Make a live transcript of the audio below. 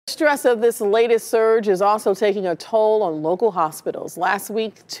stress of this latest surge is also taking a toll on local hospitals. Last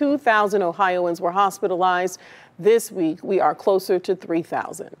week, 2,000 Ohioans were hospitalized. This week, we are closer to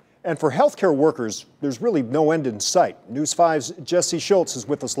 3,000. And for healthcare workers, there's really no end in sight. News 5's Jesse Schultz is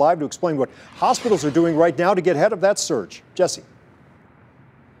with us live to explain what hospitals are doing right now to get ahead of that surge. Jesse.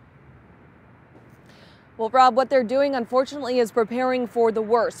 Well, Rob, what they're doing, unfortunately, is preparing for the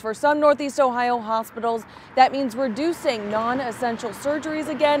worst. For some Northeast Ohio hospitals, that means reducing non-essential surgeries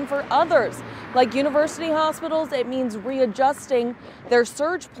again. For others, like university hospitals, it means readjusting their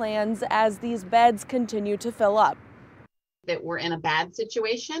surge plans as these beds continue to fill up. That we're in a bad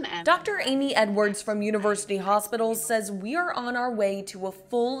situation. And Dr. Amy Edwards from University Hospitals says we are on our way to a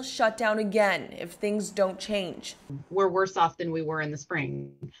full shutdown again if things don't change. We're worse off than we were in the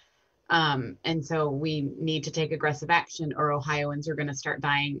spring. And so we need to take aggressive action or Ohioans are going to start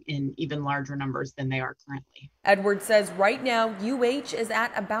dying in even larger numbers than they are currently. Edwards says right now UH is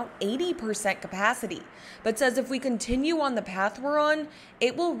at about 80% capacity, but says if we continue on the path we're on,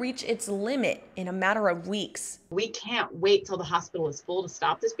 it will reach its limit in a matter of weeks. We can't wait till the hospital is full to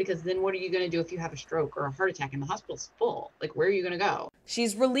stop this, because then what are you going to do if you have a stroke or a heart attack and the hospital's full? Like, where are you going to go?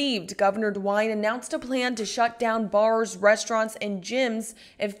 She's relieved Governor DeWine announced a plan to shut down bars, restaurants, and gyms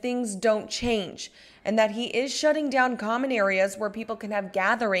if things don't change, and that he is shutting down common areas where people can have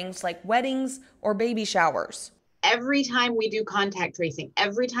gatherings like weddings or baby showers. Every time we do contact tracing,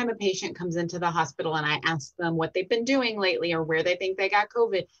 every time a patient comes into the hospital and I ask them what they've been doing lately or where they think they got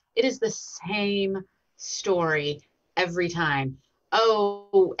COVID, it is the same story every time.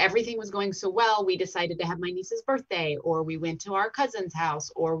 Oh, everything was going so well, we decided to have my niece's birthday, or we went to our cousin's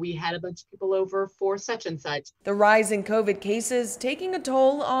house, or we had a bunch of people over for such and such. The rise in COVID cases taking a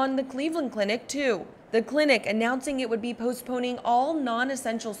toll on the Cleveland Clinic too. The clinic announcing it would be postponing all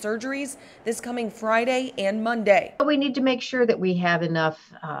non-essential surgeries this coming Friday and Monday. We need to make sure that we have enough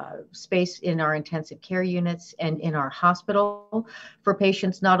space in our intensive care units and in our hospital for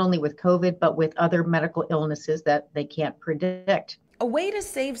patients not only with COVID, but with other medical illnesses that they can't predict. A way to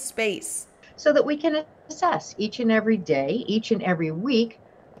save space. So that we can assess each and every day, each and every week,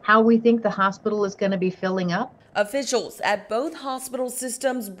 how we think the hospital is going to be filling up. Officials at both hospital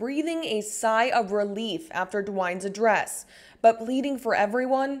systems breathing a sigh of relief after DeWine's address, but pleading for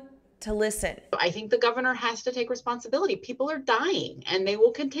everyone to listen. I think the governor has to take responsibility. People are dying and they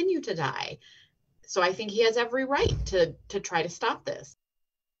will continue to die. So I think he has every right to try to stop this.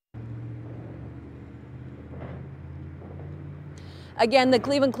 Again, the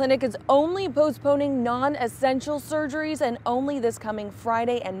Cleveland Clinic is only postponing non-essential surgeries, and only this coming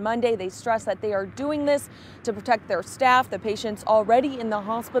Friday and Monday. They stress that they are doing this to protect their staff, the patients already in the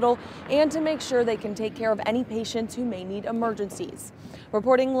hospital, and to make sure they can take care of any patients who may need emergencies.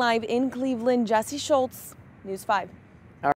 Reporting live in Cleveland, Jesse Schultz, News 5.